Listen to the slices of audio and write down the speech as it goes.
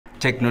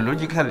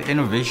Technological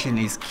innovation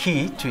is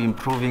key to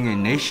improving a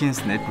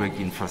nation's network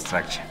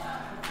infrastructure.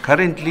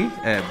 Currently,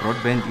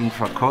 Broadband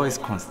Infraco is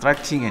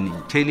constructing an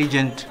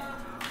intelligent,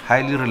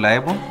 highly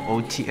reliable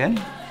OTN,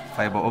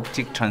 fiber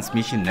optic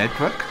transmission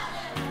network,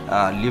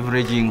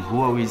 leveraging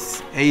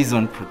Huawei's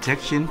A-zone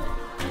protection,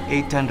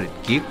 800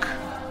 gig,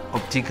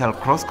 optical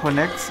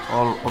cross-connects,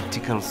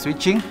 all-optical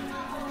switching,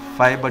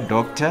 fiber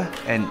doctor,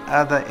 and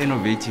other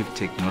innovative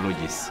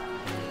technologies.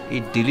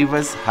 It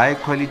delivers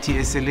high-quality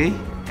SLA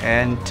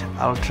and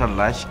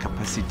ultra-large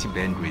capacity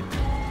bandwidth.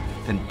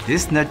 And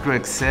this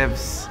network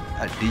serves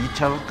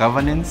digital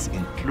governance,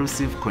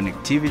 inclusive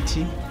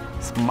connectivity,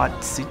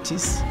 smart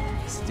cities,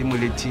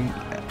 stimulating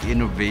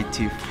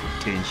innovative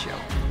potential.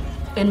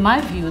 In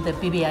my view, the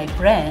BBI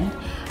brand,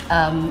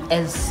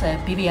 as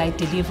BBI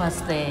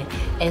delivers the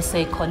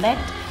SA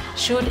Connect,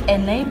 should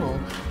enable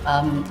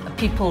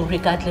people,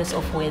 regardless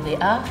of where they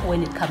are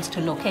when it comes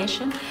to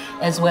location,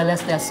 as well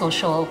as their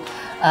social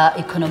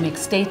economic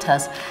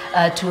status,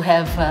 to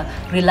have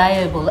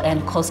reliable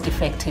and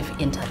cost-effective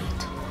internet.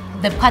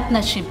 The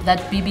partnership that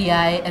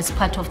BBI, as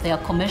part of their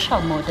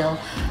commercial model,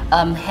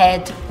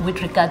 had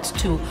with regards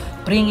to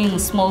bringing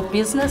small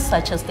business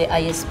such as the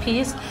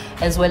ISPs,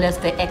 as well as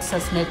the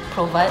access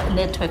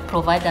network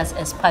providers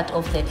as part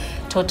of the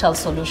total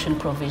solution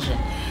provision.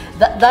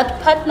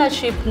 That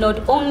partnership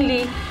not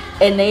only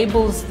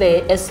enables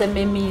the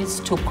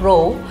SMMEs to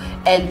grow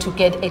and to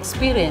get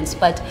experience,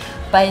 but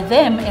by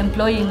them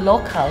employing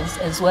locals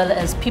as well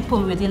as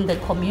people within the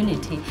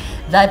community,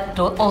 that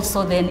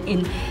also then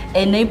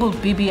enable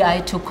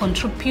BBI to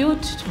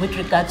contribute with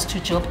regards to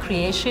job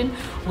creation,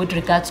 with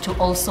regards to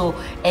also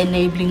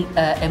enabling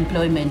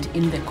employment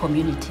in the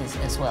communities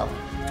as well.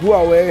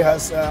 Huawei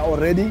has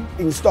already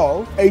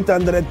installed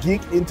 800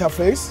 gig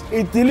interface.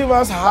 It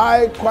delivers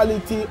high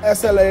quality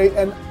SLA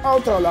and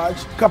ultra large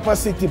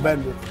capacity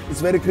bandwidth.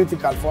 It's very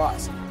critical for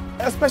us,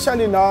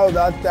 especially now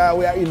that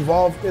we are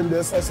involved in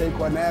this SA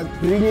Connect,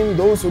 bringing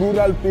those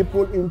rural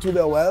people into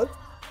the world.